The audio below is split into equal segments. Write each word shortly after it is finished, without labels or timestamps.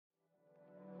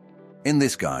In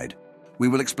this guide, we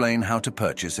will explain how to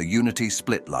purchase a Unity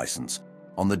Split license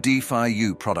on the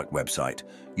DeFi-U product website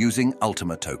using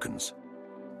Ultima tokens.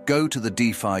 Go to the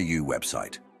DeFi-U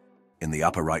website. In the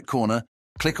upper right corner,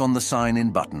 click on the Sign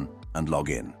In button and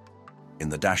log in. In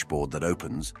the dashboard that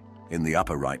opens, in the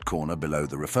upper right corner below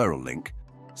the referral link,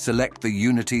 select the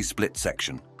Unity Split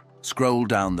section. Scroll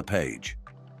down the page.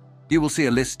 You will see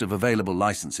a list of available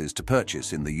licenses to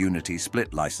purchase in the Unity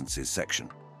Split Licenses section.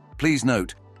 Please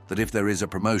note that if there is a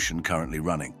promotion currently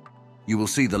running, you will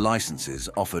see the licenses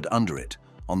offered under it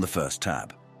on the first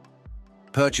tab.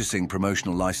 Purchasing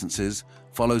promotional licenses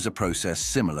follows a process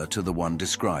similar to the one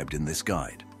described in this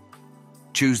guide.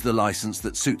 Choose the license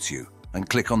that suits you and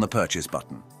click on the Purchase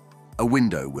button. A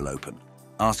window will open,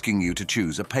 asking you to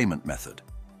choose a payment method.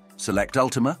 Select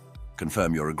Ultima,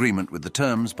 confirm your agreement with the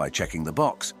terms by checking the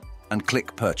box, and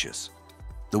click Purchase.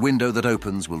 The window that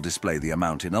opens will display the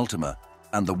amount in Ultima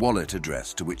and the wallet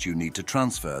address to which you need to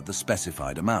transfer the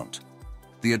specified amount.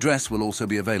 The address will also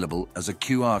be available as a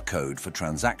QR code for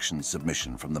transaction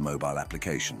submission from the mobile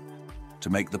application. To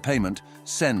make the payment,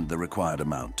 send the required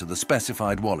amount to the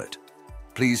specified wallet.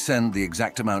 Please send the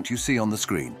exact amount you see on the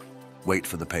screen. Wait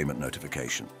for the payment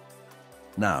notification.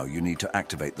 Now you need to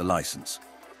activate the license.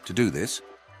 To do this,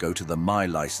 go to the My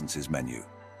Licenses menu.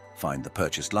 Find the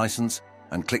purchased license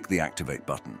and click the Activate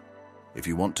button. If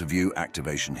you want to view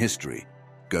activation history,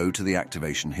 go to the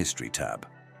Activation History tab.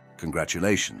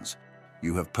 Congratulations,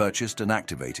 you have purchased and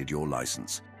activated your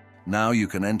license. Now you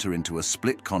can enter into a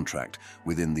split contract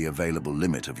within the available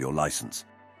limit of your license.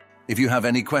 If you have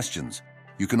any questions,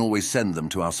 you can always send them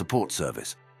to our support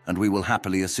service, and we will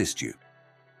happily assist you.